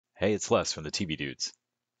Hey, it's Les from the TV Dudes.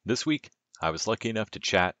 This week, I was lucky enough to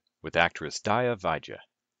chat with actress Daya Vaidya.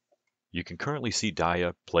 You can currently see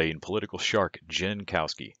Daya playing political shark Jen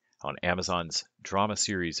Kowski on Amazon's drama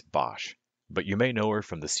series Bosch, but you may know her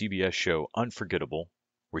from the CBS show Unforgettable,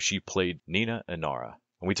 where she played Nina Inara.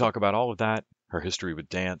 And we talk about all of that, her history with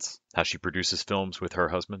dance, how she produces films with her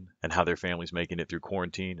husband, and how their family's making it through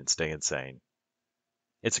quarantine and staying sane.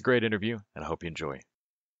 It's a great interview, and I hope you enjoy.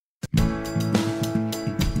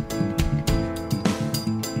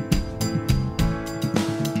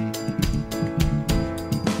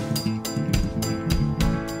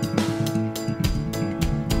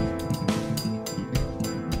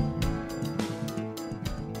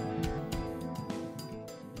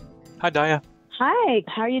 Hi, Daya. Hi,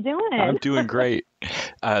 how are you doing? I'm doing great.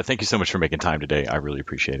 Thank you so much for making time today. I really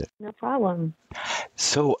appreciate it. No problem.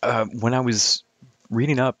 So, when I was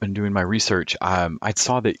reading up and doing my research, I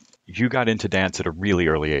saw that you got into dance at a really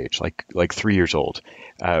early age, like 3 years old,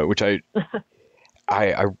 which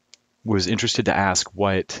I was interested to ask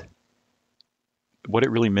what it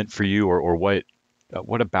really meant for you, or what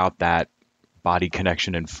about that body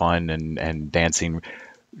connection and fun and dancing.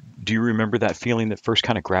 Do you remember that feeling that first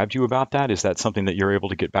kind of grabbed you about that? Is that something that you're able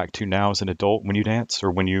to get back to now as an adult when you dance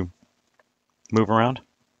or when you move around?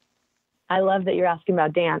 I love that you're asking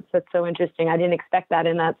about dance. That's so interesting. I didn't expect that,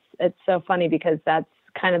 and it's so funny because that's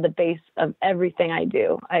kind of the base of everything I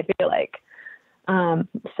do, I feel like.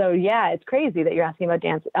 So yeah, it's crazy that you're asking about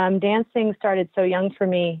dance. Dancing started so young for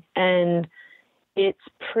me, and it's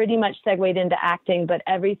pretty much segued into acting, but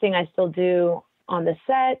everything I still do on the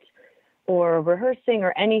set or rehearsing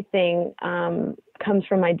or anything comes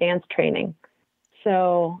from my dance training.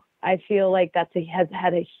 So I feel like has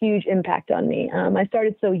had a huge impact on me. I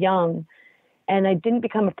started so young, and I didn't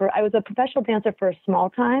become I was a professional dancer for a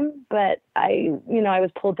small time, but I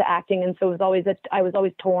was pulled to acting, and so I was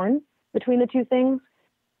always torn between the two things.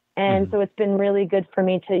 And so it's been really good for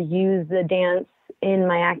me to use the dance in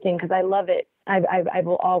my acting because I love it. I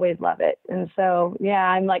will always love it. And so, yeah,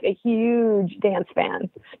 I'm like a huge dance fan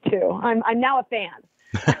too. I'm now a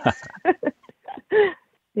fan.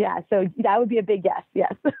 Yeah. So that would be a big yes.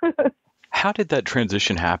 Yes. How did that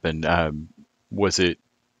transition happen? Was it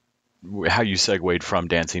how you segued from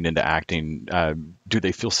dancing into acting? Do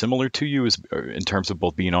they feel similar to you in terms of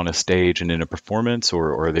both being on a stage and in a performance,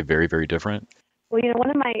 or are they very, very different? Well,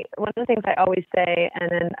 one of the things I always say, and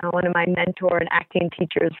then one of my mentor and acting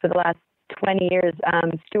teachers for the last 20 years,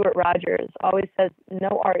 Stuart Rogers, always says,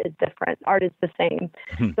 no art is different. Art is the same.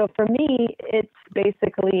 So for me, it's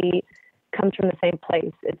basically comes from the same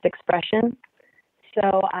place. It's expression.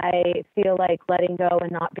 So I feel like letting go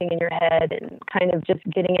and not being in your head and kind of just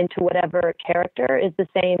getting into whatever character is the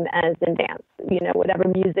same as in dance. Whatever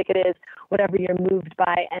music it is, whatever you're moved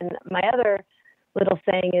by. And my other little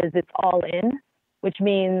saying is it's all in, which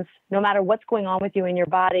means no matter what's going on with you in your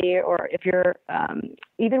body, or if you're,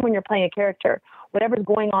 even when you're playing a character, whatever's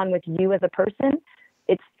going on with you as a person,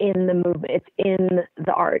 it's in the movement, it's in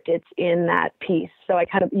the art, it's in that piece. So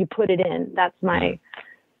you put it in. That's my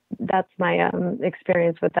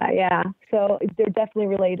experience with that. Yeah. So they're definitely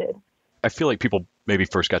related. I feel like people maybe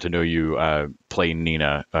first got to know you playing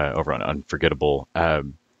Nina over on Unforgettable.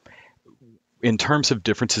 In terms of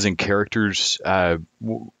differences in characters,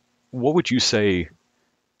 what would you say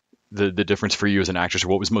the difference for you as an actress, or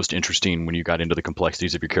what was most interesting when you got into the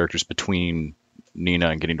complexities of your characters between Nina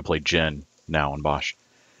and getting to play Jen now on Bosch?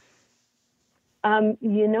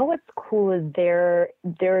 What's cool is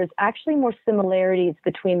there's actually more similarities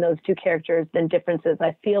between those two characters than differences.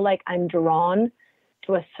 I feel like I'm drawn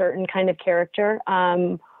to a certain kind of character.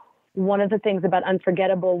 One of the things about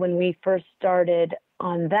Unforgettable when we first started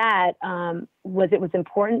on that was it was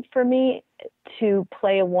important for me to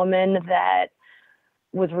play a woman that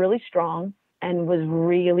was really strong and was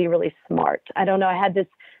really, really smart. I don't know. I had this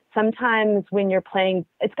sometimes when you're playing,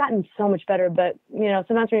 it's gotten so much better, but sometimes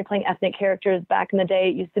when you're playing ethnic characters back in the day,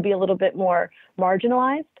 it used to be a little bit more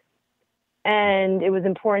marginalized. And it was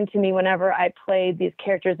important to me whenever I played these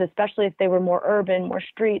characters, especially if they were more urban, more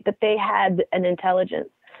street, that they had an intelligence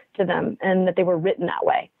to them and that they were written that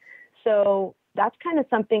way. So that's kind of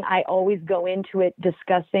something I always go into it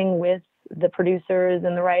discussing with the producers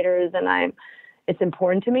and the writers, and it's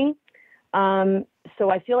important to me. So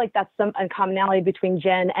I feel like that's a commonality between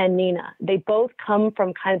Jen and Nina. They both come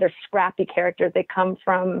from kind of their scrappy characters. They come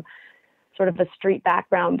from sort of a street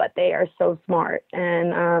background, but they are so smart.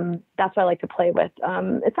 And that's what I like to play with.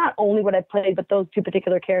 It's not only what I've played, but those two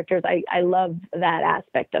particular characters, I love that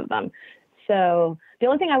aspect of them. So the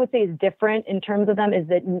only thing I would say is different in terms of them is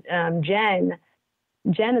that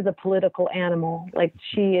Jen is a political animal. Like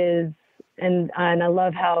she is And I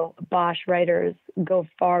love how Bosch writers go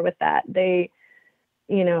far with that. They,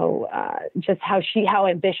 just how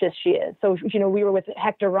ambitious she is. So, we were with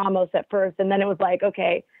Hector Ramos at first, and then it was like,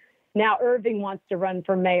 okay, now Irving wants to run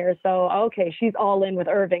for mayor. So, okay, she's all in with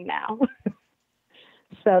Irving now.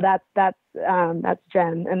 So that's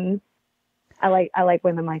Jen. And I like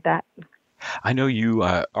women like that. I know you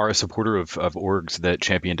are a supporter of orgs that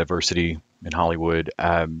champion diversity in Hollywood,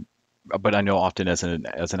 but I know often as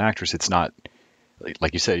an actress, it's not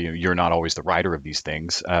like you said. You're not always the writer of these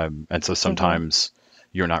things, and so sometimes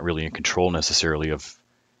you're not really in control necessarily of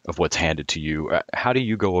what's handed to you. How do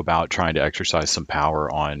you go about trying to exercise some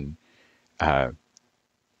power on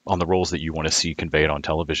the roles that you want to see conveyed on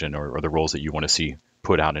television, or the roles that you want to see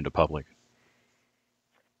put out into public?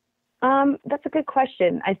 That's a good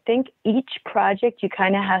question. I think each project you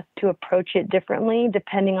kind of have to approach it differently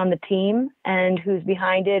depending on the team and who's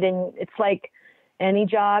behind it. And it's like any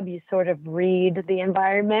job, you sort of read the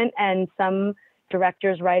environment, and some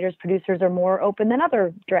directors, writers, producers are more open than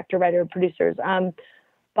other director, writer, producers.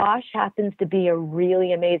 Bosch happens to be a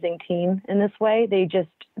really amazing team in this way.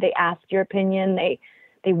 They ask your opinion.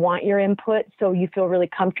 They want your input. So you feel really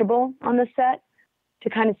comfortable on the set to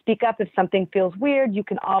kind of speak up. If something feels weird, you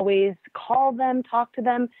can always call them, talk to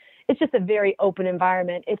them. It's just a very open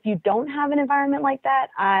environment. If you don't have an environment like that,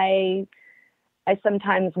 I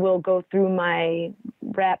sometimes will go through my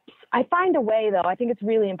reps. I find a way, though. I think it's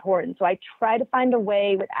really important. So I try to find a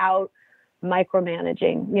way without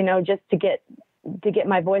micromanaging, just to get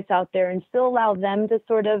my voice out there and still allow them to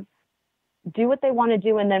sort of do what they want to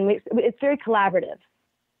do. And then it's very collaborative.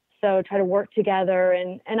 So try to work together.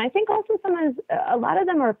 And I think also sometimes a lot of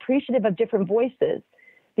them are appreciative of different voices,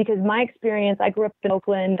 because my experience, I grew up in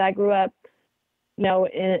Oakland. I grew up,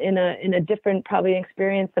 in a different probably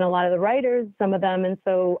experience than a lot of the writers, some of them. And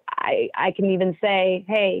so I can even say,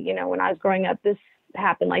 hey, when I was growing up, this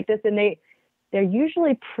happened like this. And they're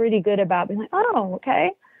usually pretty good about being like, oh,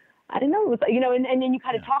 okay. I didn't know it was, and then you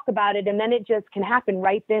kind of talk about it, and then it just can happen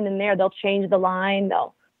right then and there. They'll change the line.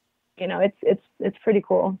 It's pretty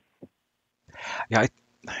cool. Yeah,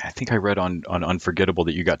 I think I read on Unforgettable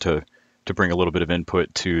that you got to bring a little bit of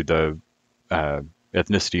input to the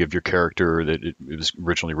ethnicity of your character, that it was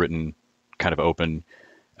originally written kind of open.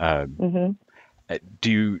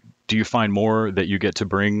 Do you find more that you get to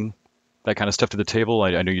bring that kind of stuff to the table?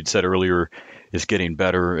 I know you'd said earlier is getting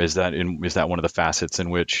better. Is that one of the facets in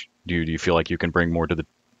which do you feel like you can bring more to the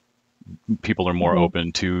people are more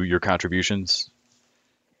open to your contributions?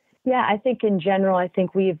 Yeah, I think in general, I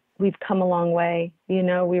think we've come a long way.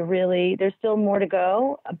 There's still more to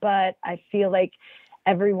go, but I feel like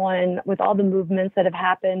everyone, with all the movements that have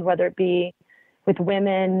happened, whether it be with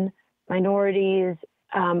women, minorities,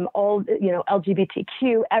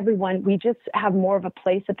 LGBTQ, everyone, we just have more of a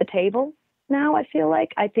place at the table now. I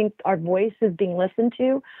think our voice is being listened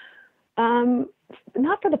to.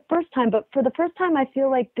 Not for the first time, but for the first time, I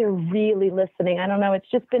feel like they're really listening. I don't know.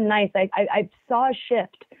 It's just been nice. I saw a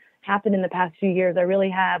shift happen in the past few years. I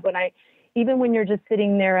really have. Even when you're just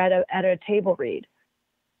sitting there at a table read,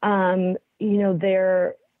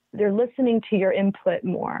 they're listening to your input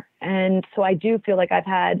more. And so I do feel like I've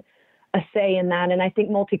had a say in that. And I think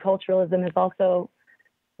multiculturalism has also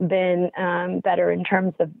been better in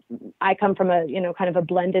terms of, I come from a, kind of a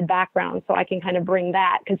blended background, so I can kind of bring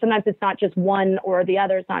that, because sometimes it's not just one or the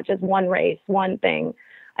other. It's not just one race, one thing.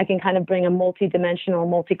 I can kind of bring a multidimensional,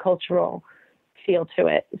 multicultural feel to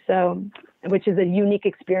it. So, which is a unique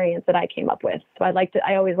experience that I came up with. So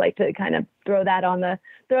I always like to kind of throw that on the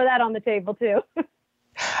table too.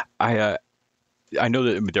 I know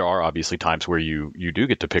that there are obviously times where you do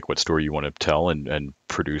get to pick what story you want to tell and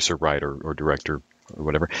produce or write or director or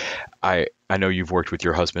whatever. I know you've worked with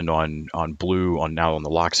your husband on Blue, now on The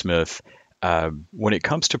Locksmith. When it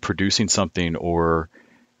comes to producing something or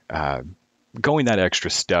going that extra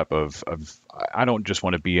step of I don't just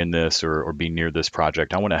want to be in this or be near this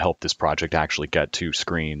project. I want to help this project actually get to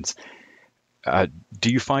screens.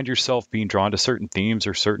 Do you find yourself being drawn to certain themes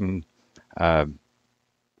or certain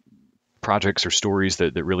projects or stories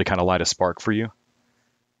that really kind of light a spark for you?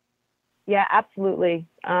 Yeah, absolutely.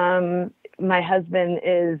 My husband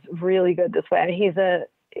is really good this way. I mean,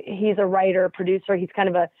 he's a writer, producer. He's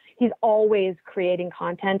always creating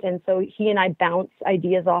content. And so he and I bounce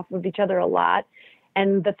ideas off of each other a lot.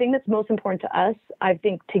 And the thing that's most important to us, I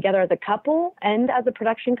think, together as a couple and as a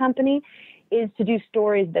production company, is to do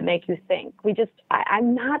stories that make you think.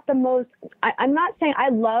 I'm not saying I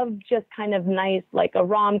love just kind of nice, like a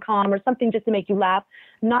rom-com or something just to make you laugh.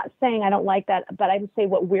 I'm not saying I don't like that, but I would say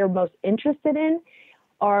what we're most interested in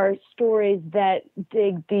are stories that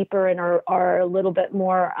dig deeper and are a little bit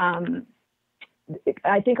more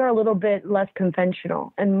I think, are a little bit less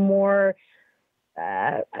conventional and more.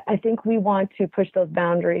 I think we want to push those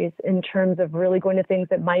boundaries in terms of really going to things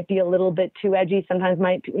that might be a little bit too edgy. Sometimes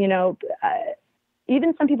might,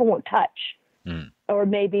 even some people won't touch, or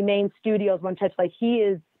maybe main studios won't touch. Like, he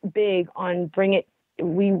is big on bring it.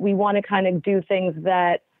 We want to kind of do things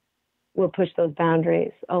that will push those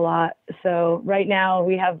boundaries a lot. So right now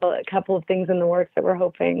we have a couple of things in the works that we're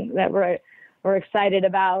hoping that we're excited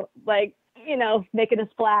about, like, making a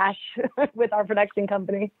splash with our production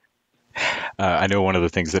company. I know one of the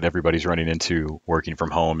things that everybody's running into working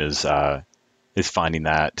from home is finding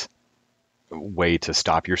that way to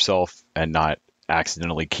stop yourself and not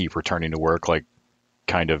accidentally keep returning to work, like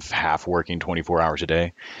kind of half working 24 hours a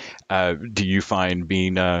day. Do you find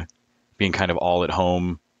being kind of all at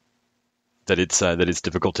home that it's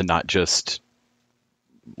difficult to not just,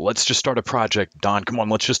 let's just start a project, Don, come on,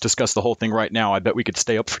 let's just discuss the whole thing right now. I bet we could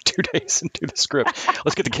stay up for 2 days and do the script.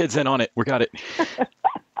 Let's get the kids in on it. We got it.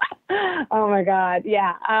 Oh my God.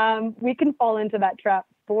 Yeah. We can fall into that trap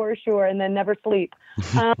for sure, and then never sleep.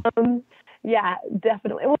 Yeah,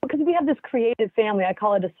 definitely. Well, because we have this creative family. I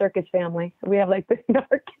call it a circus family. We have like,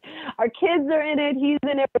 our kids are in it. He's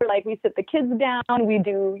in it. We're like, we sit the kids down. We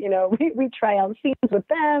do, we try out scenes with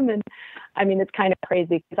them. And I mean, it's kind of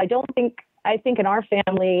crazy because I think in our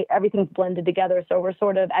family, everything's blended together. So we're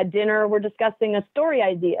sort of at dinner, we're discussing a story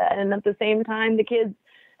idea. And at the same time, the kids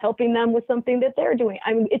helping them with something that they're doing.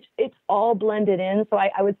 I mean, it's all blended in. So I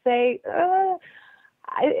would say, I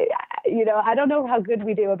don't know how good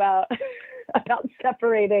we do about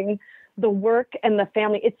separating the work and the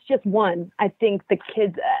family. It's just one. I think the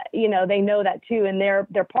kids, they know that too, and they're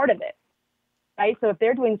part of it, right? So if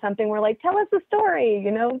they're doing something, we're like, tell us a story,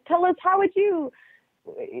 tell us, how would you?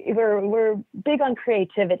 We're big on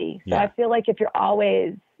creativity. So Yeah. I feel like if you're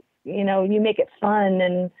always, you make it fun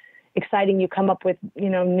and exciting, you come up with,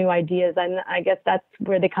 new ideas, and I guess that's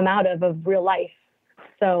where they come out of real life.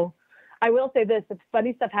 So I will say this, if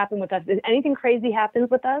funny stuff happens with us, if anything crazy happens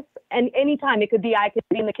with us, and anytime, it could be, I could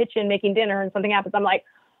be in the kitchen making dinner and something happens, I'm like,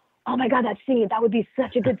 oh my God, that scene, that would be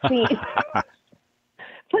such a good scene.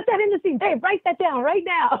 Put that in the scene. Dave, write that down right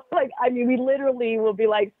now. We literally will be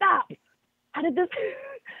like, stop. Or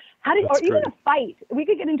even a fight. We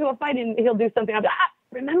could get into a fight and he'll do something. I'll be like,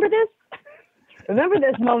 remember this? Remember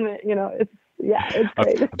this moment? It's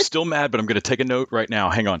great. I'm still mad, but I'm going to take a note right now.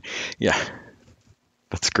 Hang on. Yeah.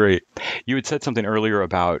 That's great. You had said something earlier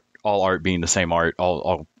about all art being the same art,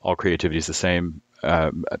 all creativity is the same.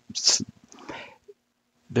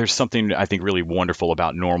 There's something I think really wonderful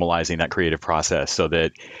about normalizing that creative process so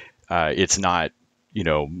that it's not,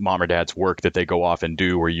 mom or dad's work that they go off and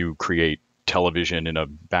do, where you create television in a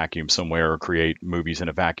vacuum somewhere or create movies in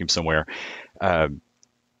a vacuum somewhere.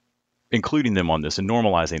 Including them on this and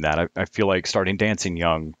normalizing that. I feel like starting dancing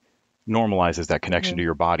young normalizes that connection to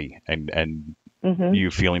your body and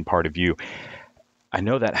you feeling part of you. I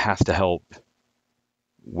know that has to help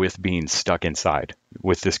with being stuck inside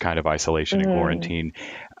with this kind of isolation and quarantine.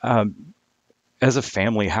 As a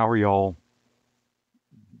family, how are y'all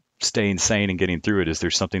staying sane and getting through it? Is there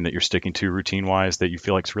something that you're sticking to routine wise that you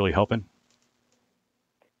feel like is really helping?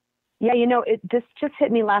 Yeah, this just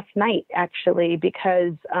hit me last night, actually,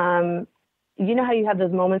 because you know how you have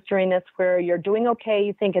those moments during this where you're doing okay,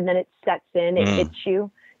 you think, and then it sets in, it hits you.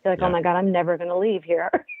 You're like, oh my God, I'm never going to leave here.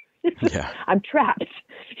 Yeah. I'm trapped.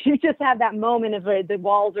 You just have that moment of the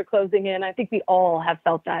walls are closing in. I think we all have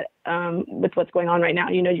felt that with what's going on right now.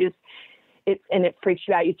 It freaks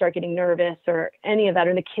you out. You start getting nervous or any of that,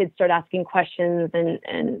 and the kids start asking questions.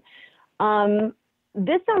 And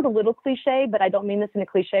this sounds a little cliche, but I don't mean this in a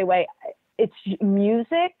cliche way. It's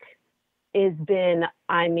music has been,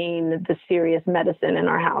 the serious medicine in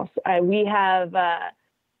our house. We have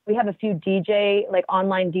a few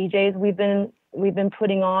online DJs we've been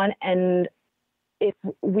putting on, and if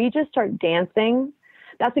we just start dancing,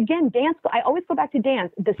 that's again dance. I always go back to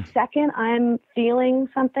dance. The second I'm feeling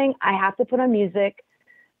something, I have to put on music.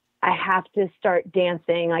 I have to start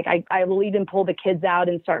dancing. Like I will even pull the kids out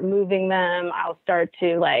and start moving them. I'll start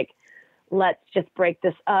to let's just break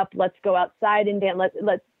this up. Let's go outside and dance.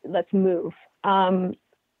 Let's move.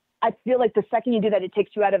 I feel like the second you do that, it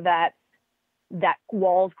takes you out of that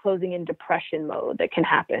walls closing in depression mode that can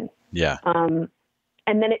happen. Yeah. And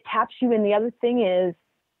then it taps you in. The other thing is,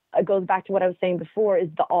 it goes back to what I was saying before, is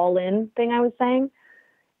the all in thing I was saying.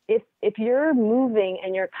 If you're moving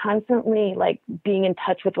and you're constantly being in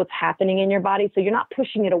touch with what's happening in your body, so you're not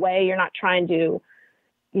pushing it away, you're not trying to,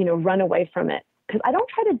 run away from it. Cause I don't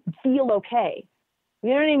try to feel okay. You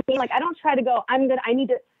know what I mean? I don't try to go,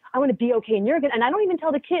 I want to be okay and you're good. And I don't even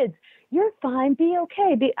tell the kids, you're fine, be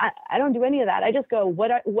okay. I don't do any of that. I just go,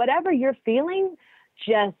 whatever you're feeling,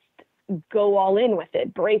 just go all in with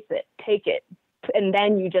it, brace it, take it, and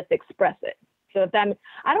then you just express it. So I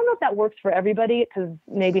don't know if that works for everybody, because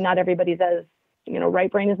maybe not everybody's as,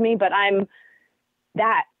 right brain as me, but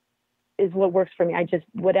that is what works for me. I just,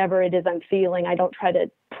 whatever it is I'm feeling, I don't try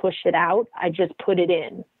to push it out. I just put it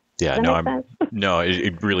in. Yeah, no,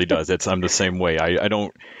 it really does. I'm the same way.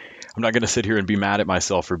 I'm not going to sit here and be mad at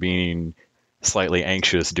myself for being slightly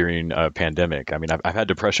anxious during a pandemic. I mean, I've had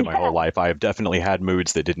depression my whole life. I have definitely had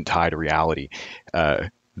moods that didn't tie to reality.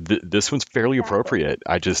 This one's fairly appropriate.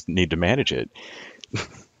 I just need to manage it.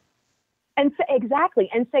 And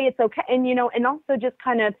exactly. And say it's okay. And, and also just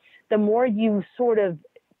kind of, the more you sort of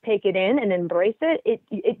take it in and embrace it,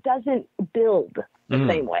 it doesn't build the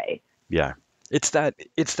same way. Yeah. It's that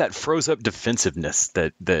froze up defensiveness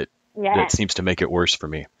that seems to make it worse for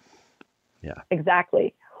me. Yeah.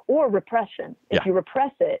 Exactly. Or repression. If you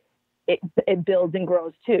repress it, it builds and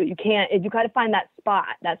grows too. You got to find that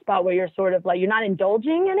spot where you're sort of like, you're not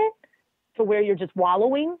indulging in it to where you're just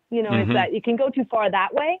wallowing, it's that you can go too far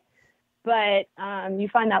that way, but you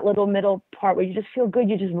find that little middle part where you just feel good.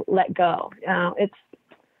 You just let go. It's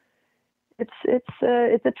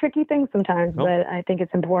a tricky thing sometimes, but I think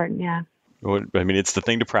it's important. Yeah. Well, I mean, it's the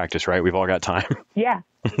thing to practice, right? We've all got time. Yeah.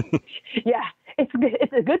 Yeah.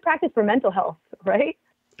 It's a good practice for mental health, right?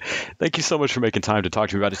 Thank you so much for making time to talk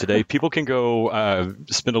to me about it today. People can go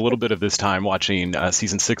spend a little bit of this time watching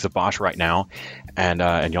season 6 of Bosch right now.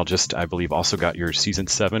 And y'all just, I believe, also got your season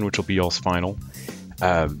 7, which will be y'all's final.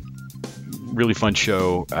 Really fun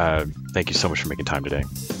show. Thank you so much for making time today.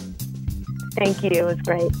 Thank you. It was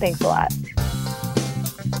great. Thanks a lot.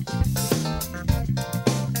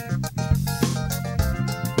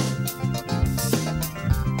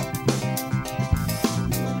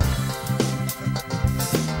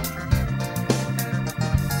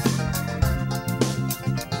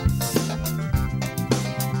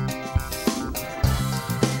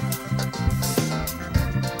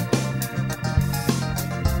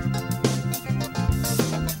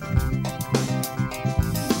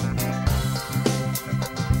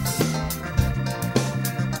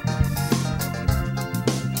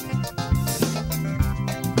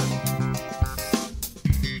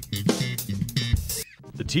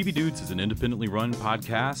 TV Dudes is an independently run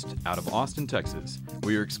podcast out of Austin, Texas.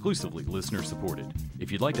 We are exclusively listener supported. If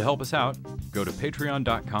you'd like to help us out, go to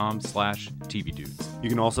patreon.com/TVDudes. You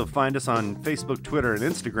can also find us on Facebook, Twitter, and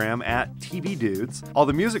Instagram at TV Dudes. All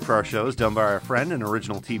the music for our show is done by our friend and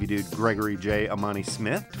original TV Dude, Gregory J. Amani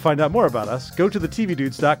Smith. To find out more about us, go to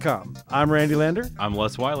thetvdudes.com. I'm Randy Lander. I'm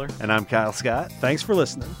Les Weiler. And I'm Kyle Scott. Thanks for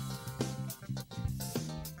listening.